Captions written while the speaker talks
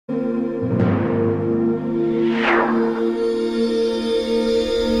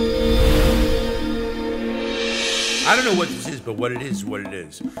I don't know what this is, but what it is what it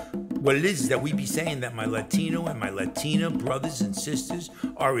is. What it is that we be saying that my Latino and my Latina brothers and sisters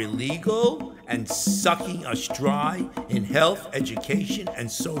are illegal and sucking us dry in health, education, and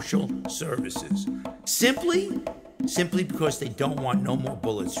social services. Simply because they don't want no more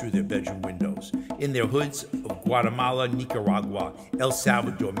bullets through their bedroom windows. In their hoods of Guatemala, Nicaragua, El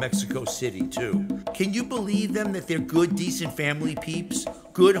Salvador, Mexico City, too. Can you believe them that they're good, decent family peeps?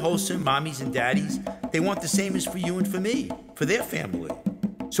 Good, wholesome mommies and daddies? They want the same as for you and for me, for their family.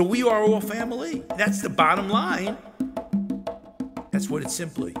 So we are all family. That's the bottom line. That's what it's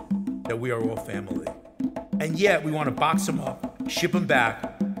simply, that we are all family. And yet we want to box them up, ship them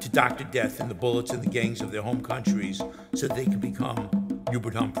back to Dr. Death and the bullets and the gangs of their home countries so they can become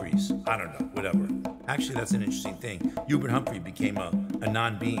Hubert Humphreys. I don't know, whatever. Actually, that's an interesting thing. Hubert Humphrey became a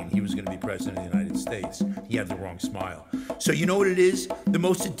non-being. He was going to be president of the United States. He had the wrong smile. So you know what it is? The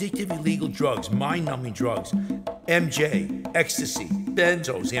most addictive illegal drugs, mind-numbing drugs, MJ, ecstasy,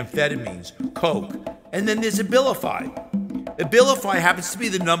 benzos, amphetamines, coke, and then there's Abilify. Abilify happens to be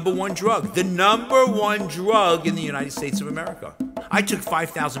the #1 drug. The #1 drug in the United States of America. I took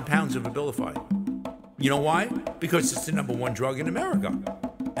 5,000 pounds of Abilify. You know why? Because it's the #1 drug in America.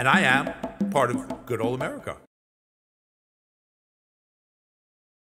 And I am part of good old America.